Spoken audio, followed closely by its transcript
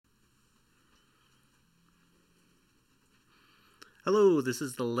Hello, this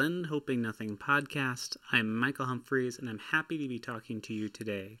is the Lend Hoping Nothing podcast. I'm Michael Humphreys, and I'm happy to be talking to you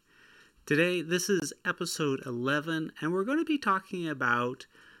today. Today, this is episode 11, and we're going to be talking about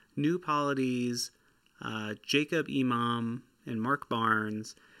New Polity's Jacob Imam and Mark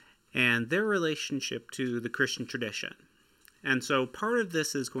Barnes and their relationship to the Christian tradition. And so part of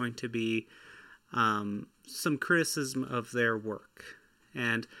this is going to be some criticism of their work.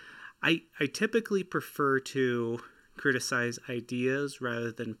 And I typically prefer to criticize ideas rather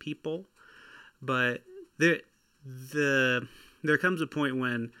than people, but there comes a point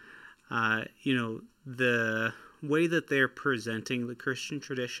when the way that they're presenting the Christian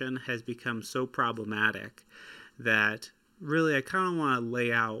tradition has become so problematic that really I kind of want to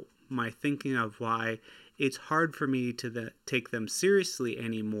lay out my thinking of why it's hard for me to take them seriously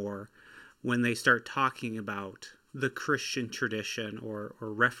anymore when they start talking about the Christian tradition or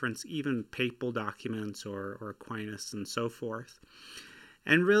reference even papal documents or Aquinas and so forth.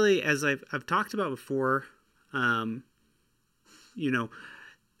 And really, as I've talked about before, part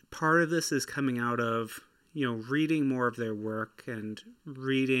of this is coming out of, reading more of their work and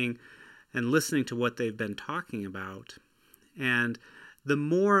reading and listening to what they've been talking about. And the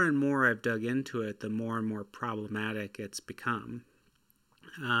more and more I've dug into it, the more and more problematic it's become.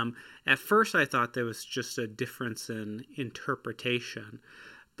 At first, I thought there was just a difference in interpretation,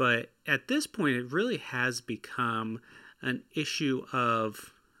 but at this point, it really has become an issue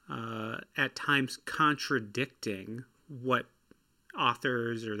of, at times, contradicting what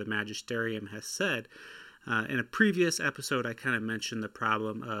authors or the magisterium has said. In a previous episode, I kind of mentioned the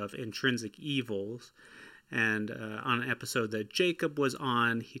problem of intrinsic evils, and on an episode that Jacob was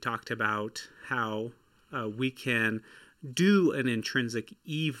on, he talked about how we can do an intrinsic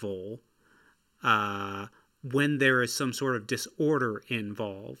evil when there is some sort of disorder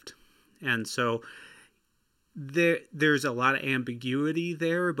involved. And so there's a lot of ambiguity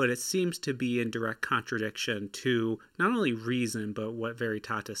there, but it seems to be in direct contradiction to not only reason, but what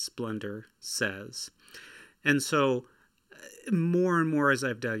Veritatis Splendor says. And so more and more as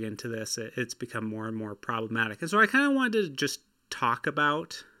I've dug into this, it's become more and more problematic. And so I kind of wanted to just talk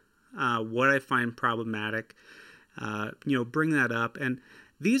about what I find problematic, bring that up. And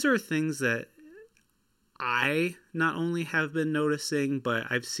these are things that I not only have been noticing, but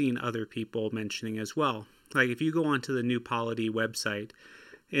I've seen other people mentioning as well. Like if you go onto the New Polity website,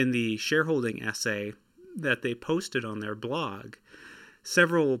 in the shareholding essay that they posted on their blog, a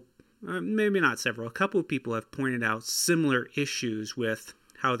couple of people have pointed out similar issues with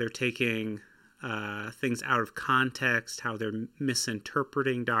how they're taking things out of context, how they're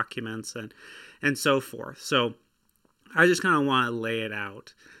misinterpreting documents, and so forth. So I just kind of want to lay it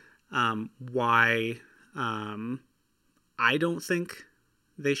out, why I don't think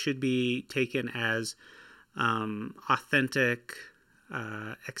they should be taken as authentic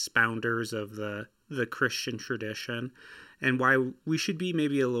expounders of the Christian tradition, and why we should be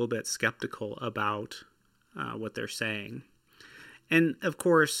maybe a little bit skeptical about what they're saying. And of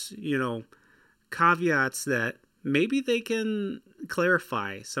course, caveats that maybe they can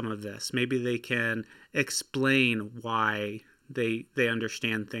clarify some of this. Maybe they can explain why they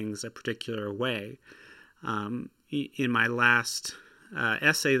understand things a particular way. In my last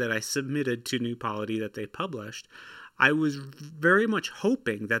essay that I submitted to New Polity that they published, I was very much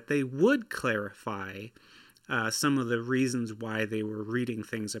hoping that they would clarify some of the reasons why they were reading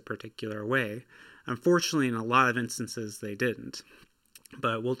things a particular way. Unfortunately, in a lot of instances, they didn't.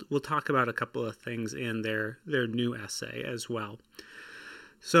 But we'll talk about a couple of things in their new essay as well.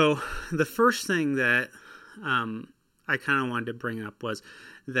 So the first thing that I kind of wanted to bring up was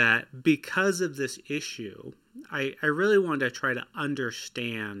that because of this issue, I really wanted to try to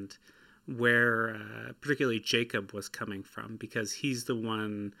understand where particularly Jacob was coming from, because he's the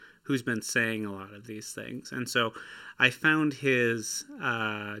one who's been saying a lot of these things. And so I found his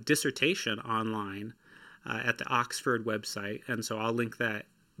dissertation online at the Oxford website, and so I'll link that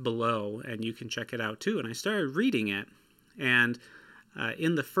below, and you can check it out too. And I started reading it, and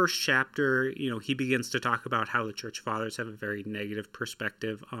in the first chapter, he begins to talk about how the Church Fathers have a very negative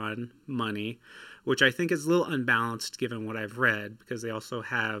perspective on money, which I think is a little unbalanced given what I've read, because they also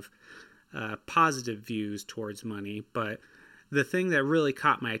have positive views towards money. But the thing that really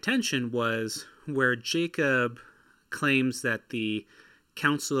caught my attention was where Jacob claims that the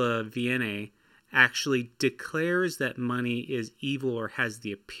Council of Vienna actually declares that money is evil or has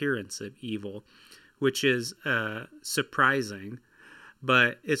the appearance of evil, which is surprising,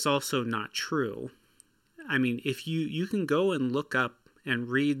 but it's also not true. I mean, if you can go and look up and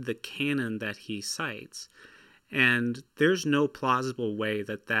read the canon that he cites, and there's no plausible way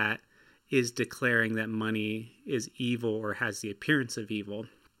that is declaring that money is evil or has the appearance of evil.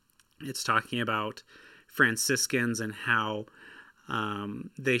 It's talking about Franciscans and how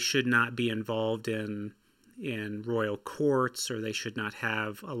they should not be involved in royal courts, or they should not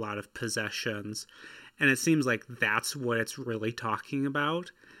have a lot of possessions. And it seems like that's what it's really talking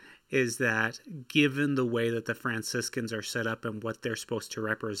about, is that given the way that the Franciscans are set up and what they're supposed to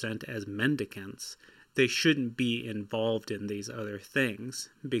represent as mendicants, they shouldn't be involved in these other things,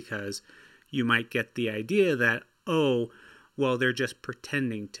 because you might get the idea that, oh, well, they're just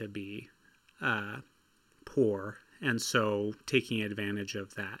pretending to be poor, and so taking advantage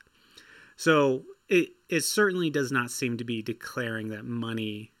of that. So it certainly does not seem to be declaring that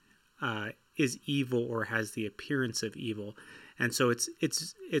money is evil or has the appearance of evil. And so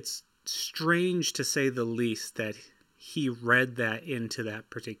it's strange, to say the least, that he read that into that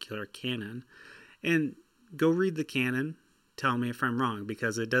particular canon. And go read the canon, tell me if I'm wrong,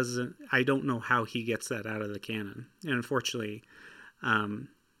 because I don't know how he gets that out of the canon. And unfortunately,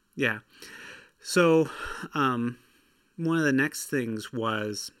 yeah. So one of the next things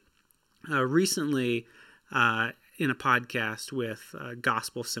was recently in a podcast with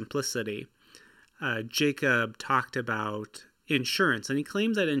Gospel Simplicity, Jacob talked about insurance, and he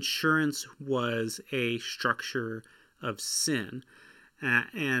claimed that insurance was a structure of sin.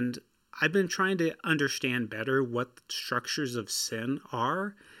 And I've been trying to understand better what structures of sin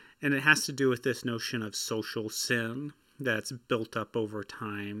are, and it has to do with this notion of social sin that's built up over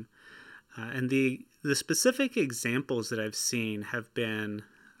time. And the specific examples that I've seen have been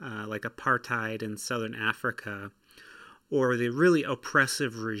like apartheid in Southern Africa, or the really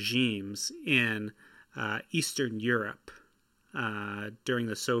oppressive regimes in Eastern Europe during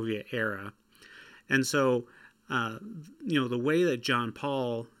the Soviet era. And so, the way that John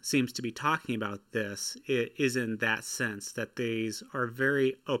Paul seems to be talking about this is in that sense, that these are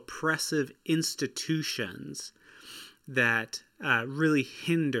very oppressive institutions that really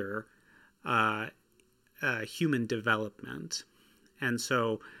hinder human development. And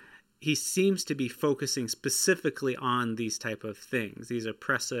so he seems to be focusing specifically on these type of things, these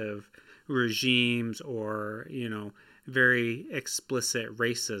oppressive regimes, or, very explicit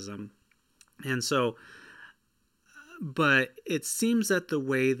racism. And so, but it seems that the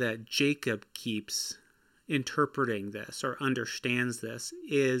way that Jacob keeps interpreting this or understands this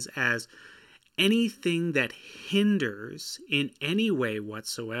is as anything that hinders in any way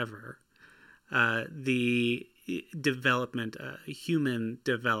whatsoever the development, human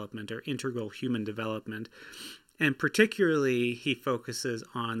development, or integral human development. And particularly, he focuses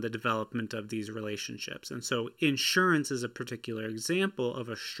on the development of these relationships. And so insurance is a particular example of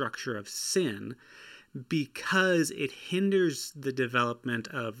a structure of sin, because it hinders the development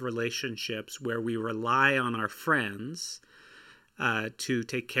of relationships where we rely on our friends to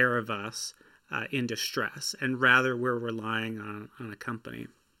take care of us in distress, and rather we're relying on a company.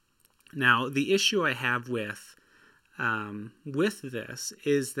 Now, the issue I have with this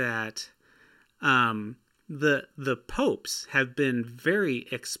is that the popes have been very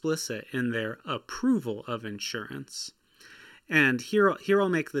explicit in their approval of insurance. And here I'll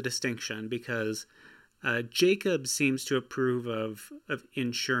make the distinction, because Jacob seems to approve of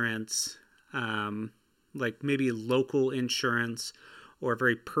insurance, like maybe local insurance or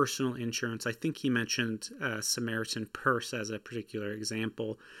very personal insurance. I think he mentioned Samaritan Purse as a particular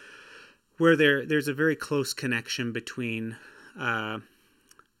example, where there's a very close connection between the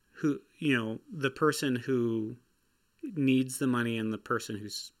person who needs the money and the person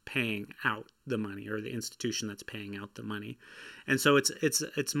who's paying out the money, or the institution that's paying out the money. And so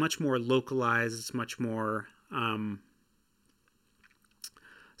it's much more localized. It's much more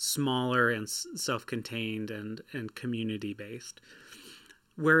smaller and self-contained and community-based.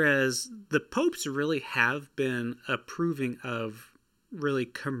 Whereas the popes really have been approving of really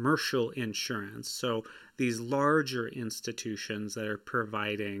commercial insurance. So these larger institutions that are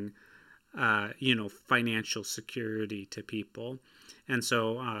providing, financial security to people. And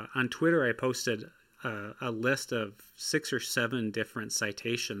so on Twitter, I posted a list of 6 or 7 different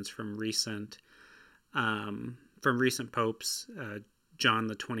citations from recent popes, John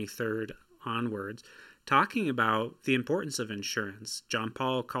the 23rd onwards, talking about the importance of insurance. John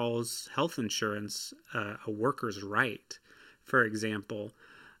Paul calls health insurance a worker's right, for example.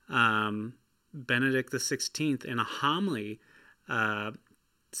 Benedict XVI, in a homily,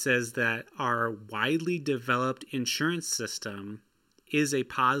 says that our widely developed insurance system is a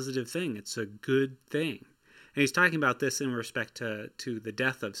positive thing. It's a good thing. And he's talking about this in respect to the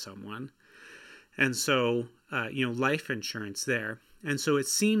death of someone. And so, life insurance there. And so it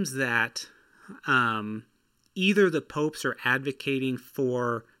seems that either the popes are advocating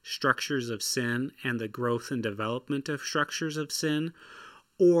for structures of sin and the growth and development of structures of sin,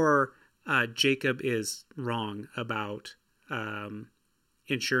 or Jacob is wrong about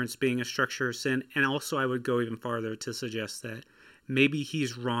insurance being a structure of sin. And also I would go even farther to suggest that maybe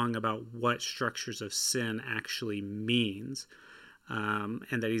he's wrong about what structures of sin actually means, and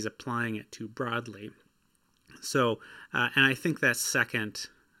that he's applying it too broadly. So, and I think that second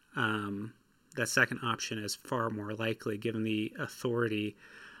option is far more likely given the authority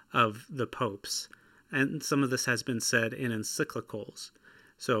of the popes. And some of this has been said in encyclicals.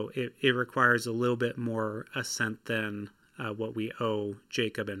 So it requires a little bit more assent than what we owe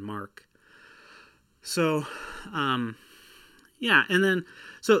Jacob and Mark. So, yeah, and then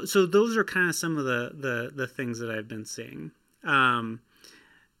so those are kind of some of the things that I've been seeing.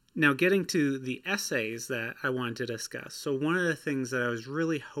 Now, getting to the essays that I wanted to discuss. So one of the things that I was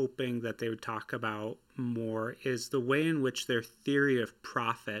really hoping that they would talk about more is the way in which their theory of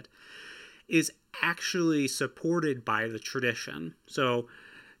profit is actually supported by the tradition. So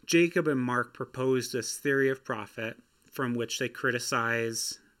Jacob and Mark proposed this theory of profit from which they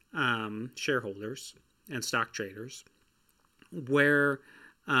criticize shareholders and stock traders, where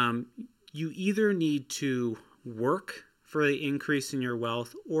you either need to work for the increase in your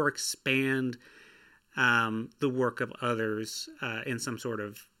wealth or expand the work of others in some sort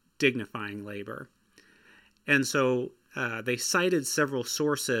of dignifying labor. And so they cited several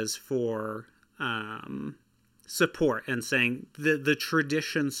sources for support and saying the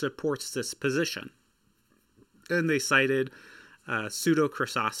tradition supports this position. And they cited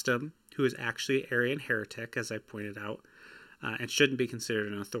Pseudo-Chrysostom, who is actually an Arian heretic, as I pointed out, and shouldn't be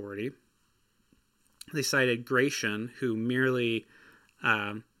considered an authority. They cited Gratian, who merely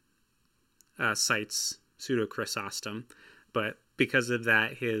cites Pseudo-Chrysostom, but because of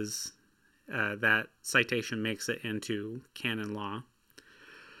that, that citation makes it into canon law.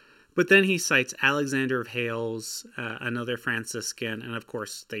 But then he cites Alexander of Hales, another Franciscan, and of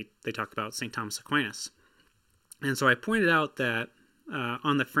course they talk about St. Thomas Aquinas. And so I pointed out that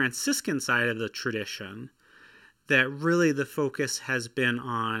on the Franciscan side of the tradition, that really the focus has been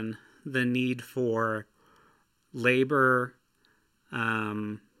on the need for labor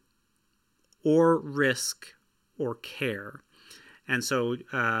or risk or care. And so,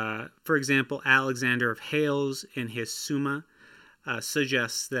 for example, Alexander of Hales in his Summa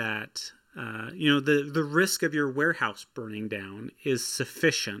suggests that the risk of your warehouse burning down is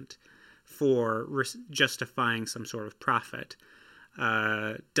sufficient for justifying some sort of profit.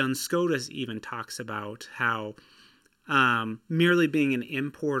 Duns Scotus even talks about how merely being an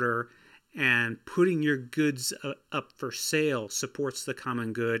importer and putting your goods up for sale supports the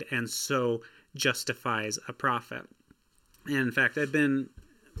common good and so justifies a profit. And in fact, I've been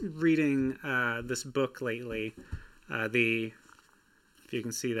reading this book lately, if you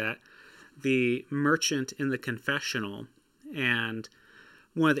can see that, The Merchant in the Confessional. And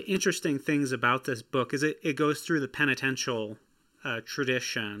one of the interesting things about this book is it goes through the penitential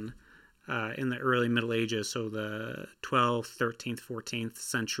tradition in the early Middle Ages, so the 12th, 13th, 14th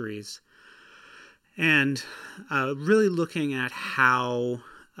centuries, and really looking at how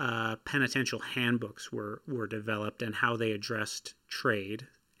penitential handbooks were developed and how they addressed trade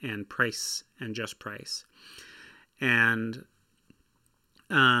and price and just price. And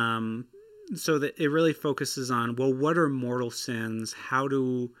so that it really focuses on, well, what are mortal sins? How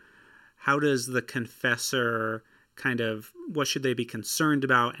does the confessor kind of, what should they be concerned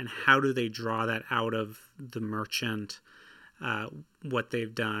about, and how do they draw that out of the merchant, what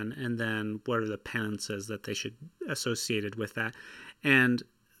they've done, and then what are the penances that they should associated with that. And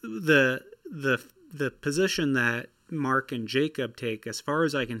the position that Mark and Jacob take, as far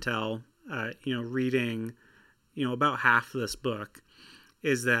as I can tell, reading, about half of this book,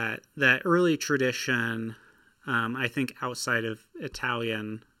 is that early tradition, I think outside of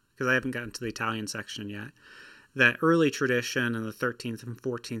Italian, because I haven't gotten to the Italian section yet, that early tradition in the 13th and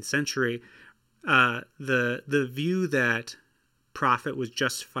 14th century, the view that profit was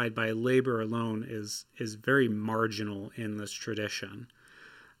justified by labor alone is very marginal in this tradition.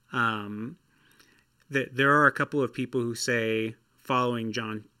 There are a couple of people who say, following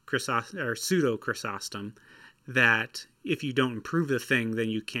Pseudo-Chrysostom, that if you don't improve the thing, then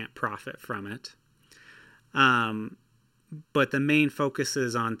you can't profit from it. But the main focus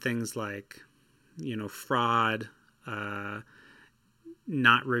is on things like, fraud,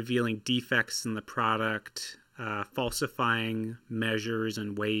 not revealing defects in the product, falsifying measures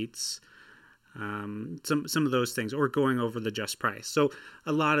and weights, some of those things, or going over the just price. So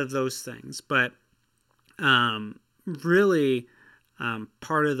a lot of those things. But really,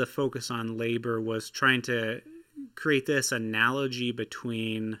 part of the focus on labor was trying to create this analogy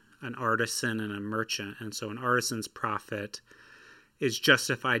between an artisan and a merchant. And so an artisan's profit is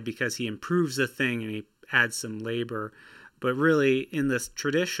justified because he improves the thing and he adds some labor. But really, in this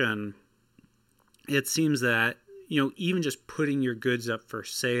tradition, it seems that, even just putting your goods up for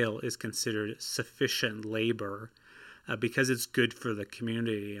sale is considered sufficient labor because it's good for the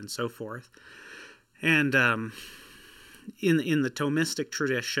community and so forth. And in the Thomistic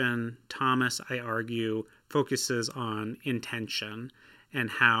tradition, Thomas, I argue, focuses on intention and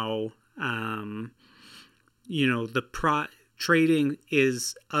how, trading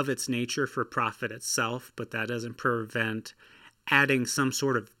is of its nature for profit itself, but that doesn't prevent adding some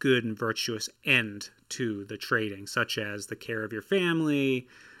sort of good and virtuous end to the trading, such as the care of your family,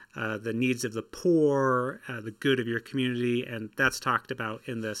 the needs of the poor, the good of your community, and that's talked about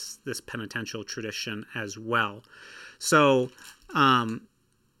in this penitential tradition as well. So,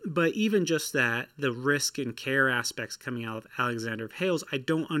 but even just that, the risk and care aspects coming out of Alexander of Hales, I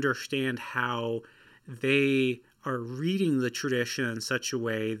don't understand how they are reading the tradition in such a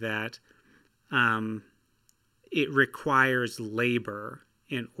way that it requires labor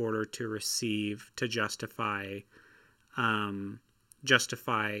in order to justify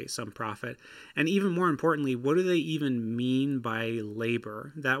some profit. And even more importantly, what do they even mean by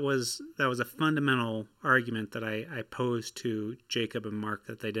labor? That was a fundamental argument that I posed to Jacob and Mark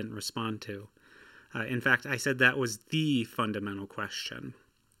that they didn't respond to. In fact, I said that was the fundamental question.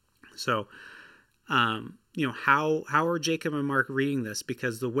 So, how are Jacob and Mark reading this?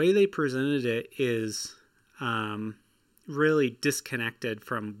 Because the way they presented it is really disconnected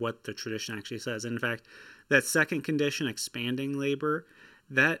from what the tradition actually says. In fact, that second condition, expanding labor,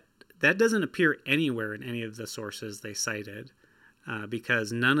 that doesn't appear anywhere in any of the sources they cited,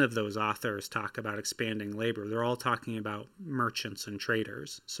 because none of those authors talk about expanding labor. They're all talking about merchants and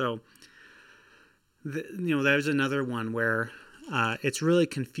traders. So, there's another one where it's really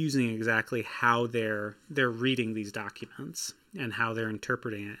confusing exactly how they're reading these documents and how they're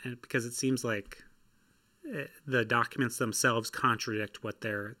interpreting it, and because it seems like the documents themselves contradict what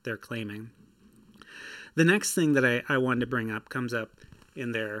they're claiming. The next thing that I wanted to bring up comes up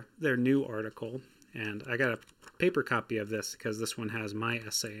in their new article, and I got a paper copy of this because this one has my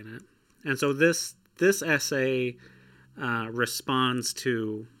essay in it. And so this essay responds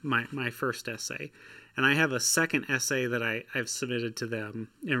to my first essay, and I have a second essay that I've submitted to them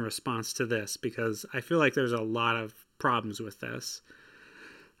in response to this because I feel like there's a lot of problems with this.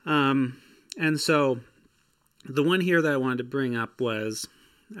 And so the one here that I wanted to bring up was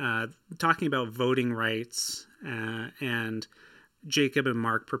talking about voting rights, and Jacob and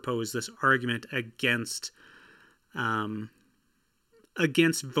Mark proposed this argument against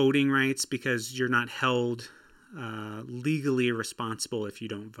voting rights because you're not held legally responsible if you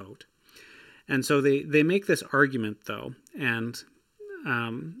don't vote. And so they make this argument, though, and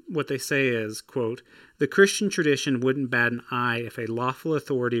what they say is, quote, "The Christian tradition wouldn't bat an eye if a lawful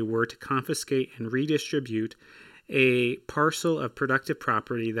authority were to confiscate and redistribute a parcel of productive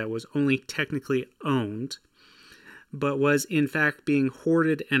property that was only technically owned, but was in fact being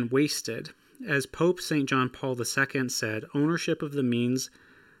hoarded and wasted. As Pope St. John Paul II said, ownership of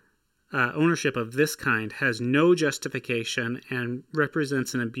this kind has no justification and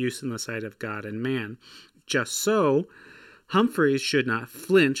represents an abuse in the sight of God and man. Just so, Humphreys should not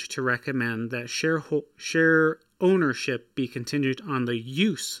flinch to recommend that share ownership be contingent on the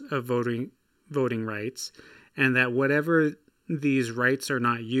use of voting rights, and that whatever these rights are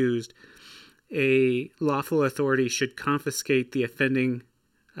not used, a lawful authority should confiscate the offending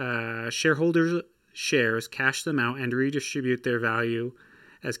shareholders' shares, cash them out, and redistribute their value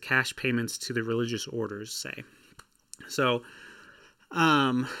as cash payments to the religious orders, say." So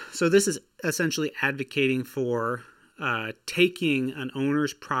this is essentially advocating for taking an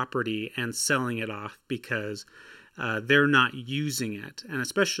owner's property and selling it off because they're not using it, and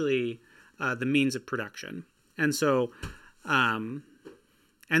especially the means of production. And so, and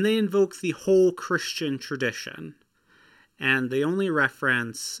they invoke the whole Christian tradition, and they only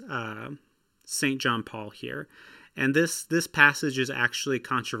reference St. John Paul here. And this passage is actually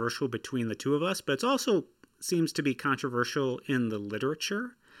controversial between the two of us, but it also seems to be controversial in the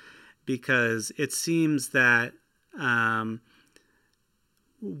literature because it seems that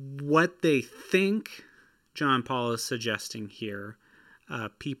what they think John Paul is suggesting here,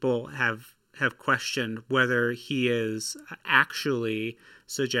 people have questioned whether he is actually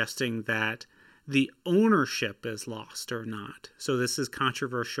suggesting that the ownership is lost or not. So this is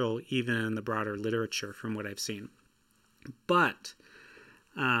controversial even in the broader literature from what I've seen. But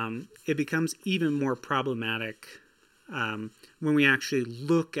it becomes even more problematic when we actually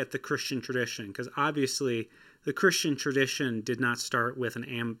look at the Christian tradition, because obviously the Christian tradition did not start with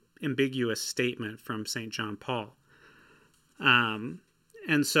an ambiguous statement from St. John Paul. And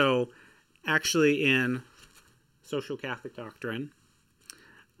so, actually, in Social Catholic Doctrine,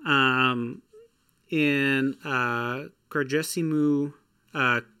 in Quadragesimo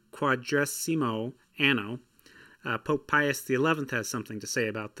Anno, Pope Pius XI has something to say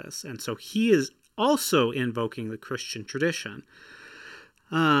about this. And so he is also invoking the Christian tradition.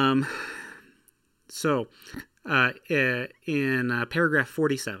 In paragraph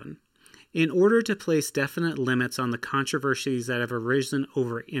 47, in order to place definite limits on the controversies that have arisen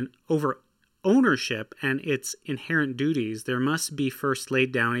over ownership and its inherent duties, there must be first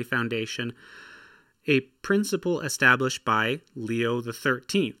laid down a foundation, a principle established by Leo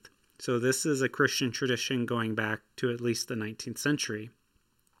XIII. So this is a Christian tradition going back to at least the 19th century.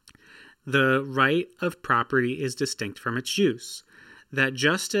 The right of property is distinct from its use. That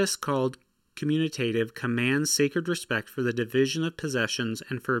justice called commutative commands sacred respect for the division of possessions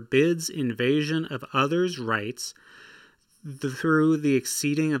and forbids invasion of others' rights through the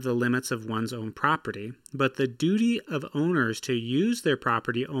exceeding of the limits of one's own property. But the duty of owners to use their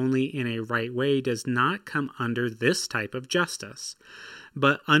property only in a right way does not come under this type of justice,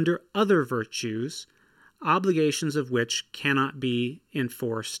 but under other virtues, obligations of which cannot be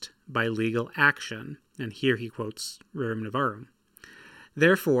enforced by legal action. And here he quotes Rerum Novarum.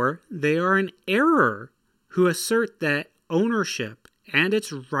 Therefore, they are in error who assert that ownership and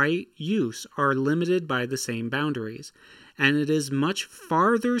its right use are limited by the same boundaries, and it is much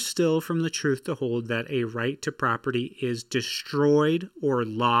farther still from the truth to hold that a right to property is destroyed or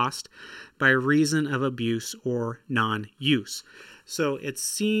lost by reason of abuse or non-use. So it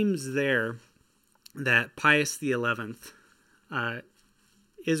seems there that Pius XI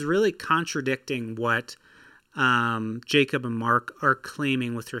is really contradicting what Jacob and Mark are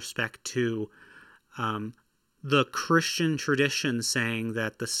claiming with respect to the Christian tradition saying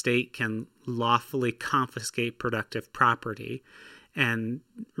that the state can lawfully confiscate productive property and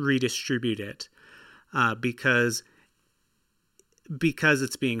redistribute it because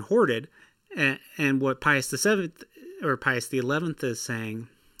it's being hoarded. And what Pius VII or Pius XI is saying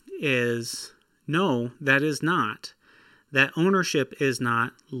is, no, that is not. That ownership is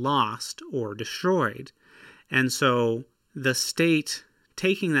not lost or destroyed. And so the state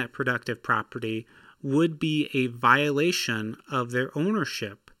taking that productive property would be a violation of their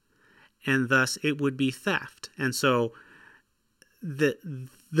ownership, and thus it would be theft. And so the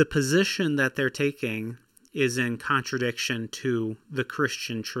position that they're taking is in contradiction to the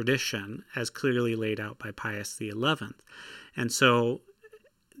Christian tradition as clearly laid out by Pius XI. And so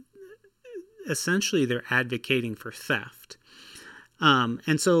essentially they're advocating for theft.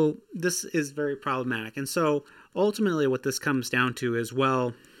 And so this is very problematic. And so ultimately what this comes down to is,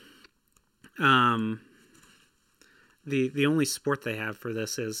 well, the only support they have for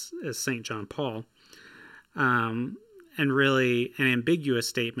this is St. John Paul, and really an ambiguous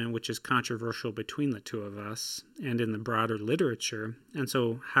statement, which is controversial between the two of us and in the broader literature. And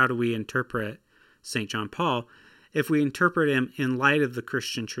so how do we interpret St. John Paul? If we interpret him in light of the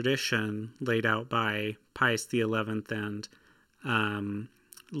Christian tradition laid out by Pius XI and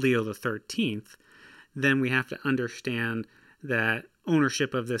Leo XIII, then we have to understand that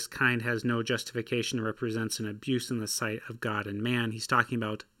ownership of this kind has no justification, represents an abuse in the sight of God and man. He's talking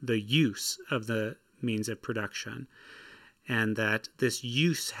about the use of the means of production, and that this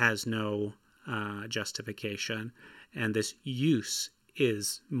use has no justification, and this use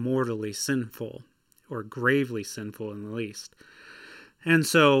is mortally sinful, or gravely sinful in the least. And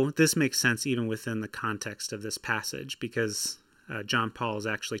so this makes sense even within the context of this passage, because John Paul is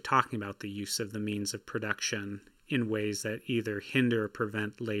actually talking about the use of the means of production in ways that either hinder or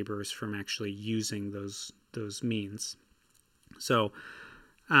prevent laborers from actually using those means. So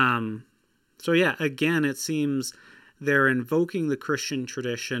yeah, again, it seems they're invoking the Christian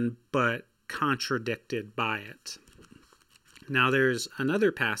tradition, but contradicted by it. Now, there's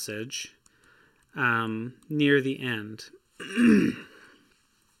another passage near the end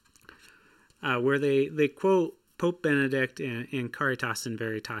where they quote Pope Benedict in Caritas in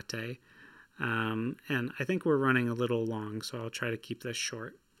Veritate. And I think we're running a little long, so I'll try to keep this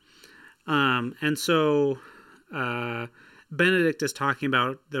short. And so Benedict is talking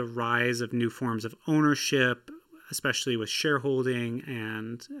about the rise of new forms of ownership, especially with shareholding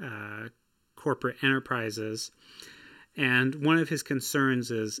and corporate enterprises. And one of his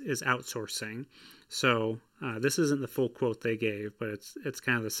concerns is outsourcing. So this isn't the full quote they gave, but it's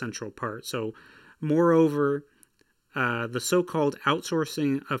kind of the central part. So, moreover, the so-called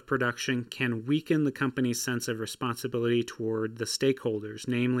outsourcing of production can weaken the company's sense of responsibility toward the stakeholders,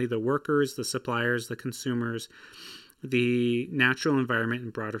 namely the workers, the suppliers, the consumers, the natural environment,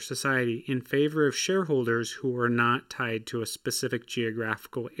 and broader society, in favor of shareholders who are not tied to a specific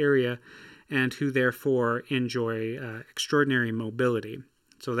geographical area and who therefore enjoy extraordinary mobility.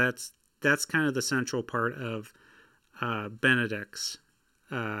 So that's kind of the central part of Benedict's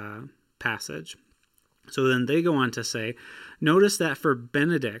passage. So then they go on to say, notice that for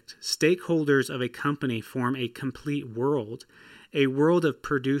Benedict, stakeholders of a company form a complete world, a world of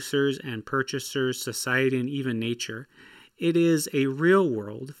producers and purchasers, society, and even nature. It is a real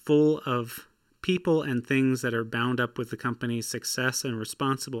world full of people and things that are bound up with the company's success and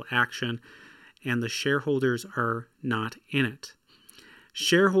responsible action, and the shareholders are not in it.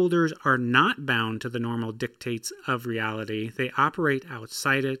 Shareholders are not bound to the normal dictates of reality. They operate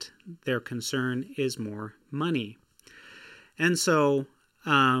outside it. Their concern is more money. And so,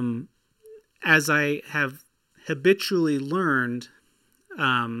 as I have habitually learned,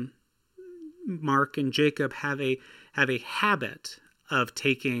 Mark and Jacob have a habit of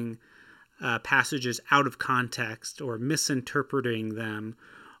taking passages out of context or misinterpreting them,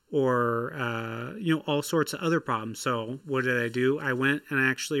 or all sorts of other problems. So what did I do? I went and I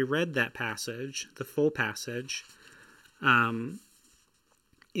actually read that passage, the full passage, in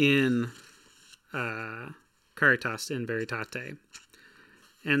Caritas in Veritate.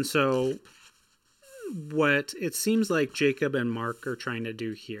 And so what it seems like Jacob and Mark are trying to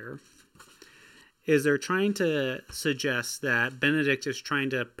do here is they're trying to suggest that Benedict is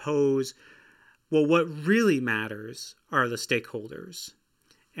trying to pose, well, what really matters are the stakeholders.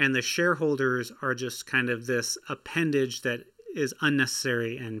 And the shareholders are just kind of this appendage that is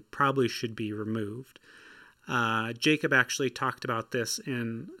unnecessary and probably should be removed. Jacob actually talked about this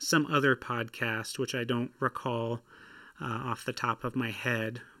in some other podcast, which I don't recall off the top of my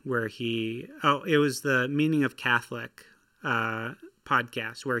head, where it was the Meaning of Catholic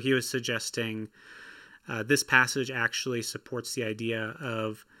podcast, where he was suggesting this passage actually supports the idea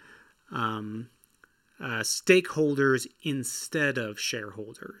of stakeholders instead of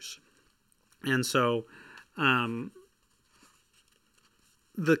shareholders. And so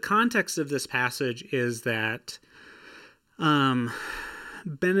the context of this passage is that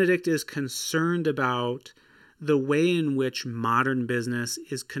Benedict is concerned about the way in which modern business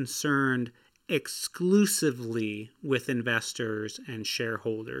is concerned exclusively with investors and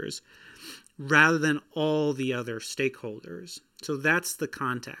shareholders rather than all the other stakeholders. So that's the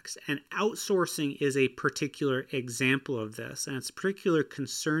context. And outsourcing is a particular example of this. And it's a particular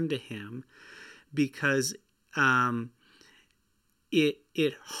concern to him because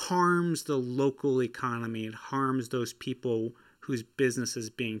it harms the local economy. It harms those people whose business is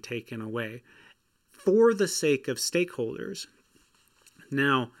being taken away for the sake of stakeholders.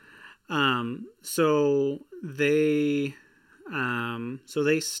 Now, so they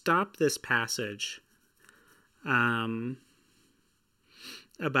stop this passage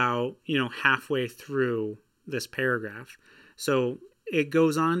about halfway through this paragraph. So it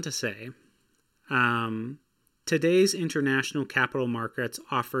goes on to say, today's international capital markets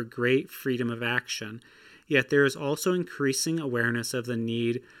offer great freedom of action, yet there is also increasing awareness of the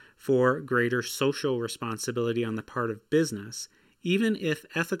need for greater social responsibility on the part of business, even if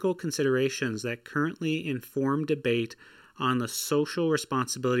ethical considerations that currently inform debate on the social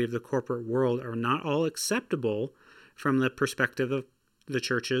responsibility of the corporate world are not all acceptable from the perspective of the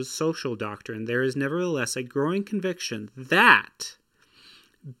Church's social doctrine. There is nevertheless a growing conviction that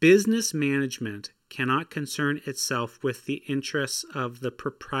business management cannot concern itself with the interests of the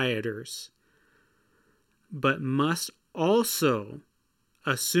proprietors, but must also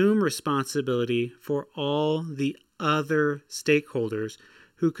assume responsibility for all the other stakeholders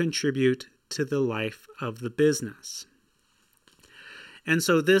who contribute to the life of the business. And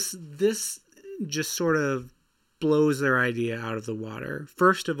so this just sort of blows their idea out of the water.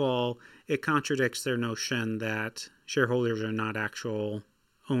 First of all, it contradicts their notion that shareholders are not actual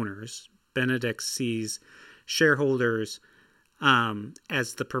owners. Benedict sees shareholders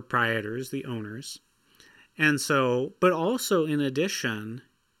as the proprietors, the owners. And so, but also in addition,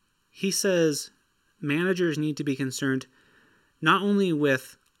 he says managers need to be concerned not only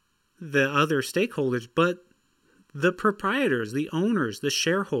with the other stakeholders, but the proprietors, the owners, the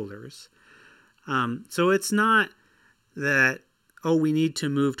shareholders. So it's not that, we need to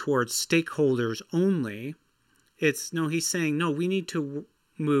move towards stakeholders only. He's saying, no, we need to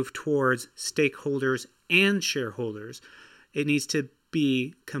move towards stakeholders and shareholders. It needs to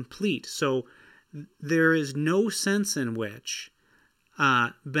be complete. So there is no sense in which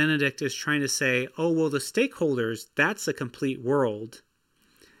Benedict is trying to say, oh, well, the stakeholders, that's a complete world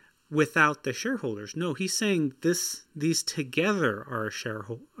without the shareholders. No, he's saying these together are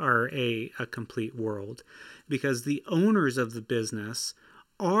a complete world, because the owners of the business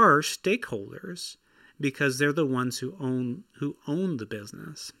are stakeholders, because they're the ones who own the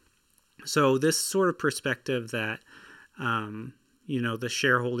business. So this sort of perspective that the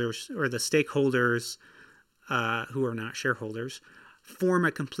shareholders or the stakeholders who are not shareholders form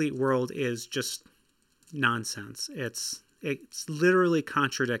a complete world is just nonsense. It's literally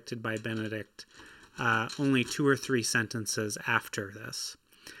contradicted by Benedict only 2 or 3 sentences after this.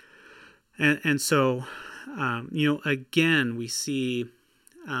 And so, again, we see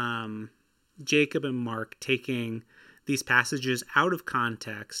Jacob and Mark taking these passages out of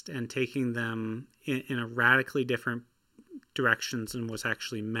context and taking them in a radically different directions than was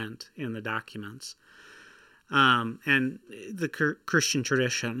actually meant in the documents. And the Christian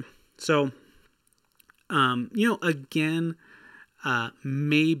tradition. So, again,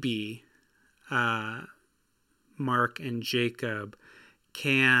 maybe Mark and Jacob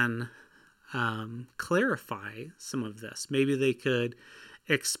can clarify some of this. Maybe they could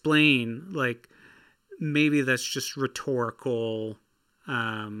explain, like, maybe that's just rhetorical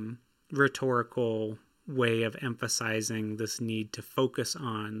way of emphasizing this need to focus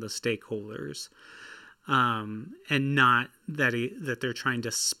on the stakeholders, and not that they're trying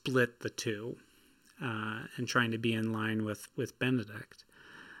to split the two and trying to be in line with Benedict.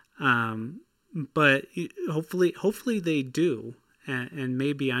 But hopefully they do, and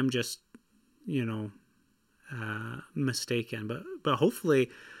maybe I'm just mistaken. But hopefully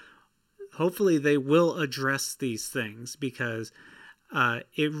they will address these things, because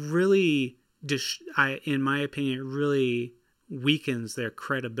it really, in my opinion, it really weakens their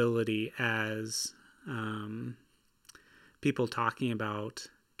credibility as people talking about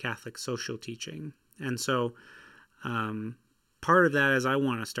Catholic social teaching. And so part of that is I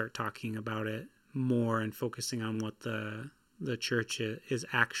want to start talking about it more and focusing on what the church is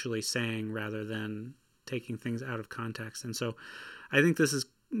actually saying, rather than taking things out of context. And so I think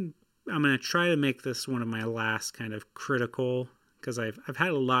I'm going to try to make this one of my last kind of critical, because I've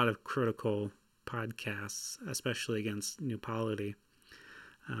had a lot of critical podcasts, especially against New Polity.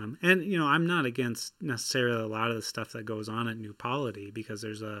 And I'm not against necessarily a lot of the stuff that goes on at New Polity, because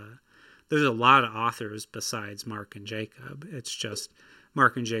there's a lot of authors besides Mark and Jacob. It's just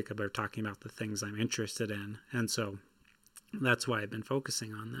Mark and Jacob are talking about the things I'm interested in, and so that's why I've been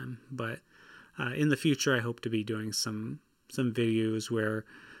focusing on them. But in the future, I hope to be doing some videos where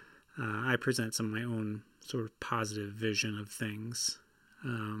I present some of my own sort of positive vision of things,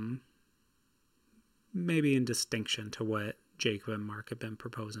 maybe in distinction to what Jacob and Mark have been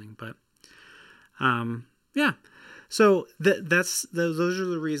proposing. But yeah, so those are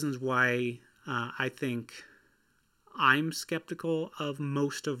the reasons why I think I'm skeptical of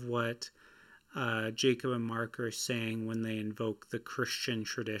most of what Jacob and Mark are saying when they invoke the Christian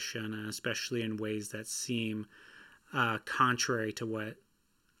tradition, and especially in ways that seem contrary to what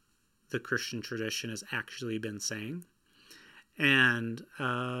the Christian tradition has actually been saying, and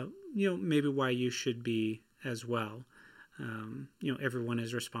maybe why you should be as well. Everyone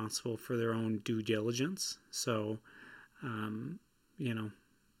is responsible for their own due diligence, so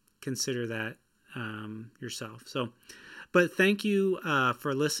consider that yourself. So, but thank you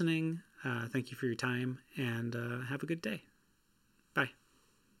for listening. Thank you for your time, and have a good day.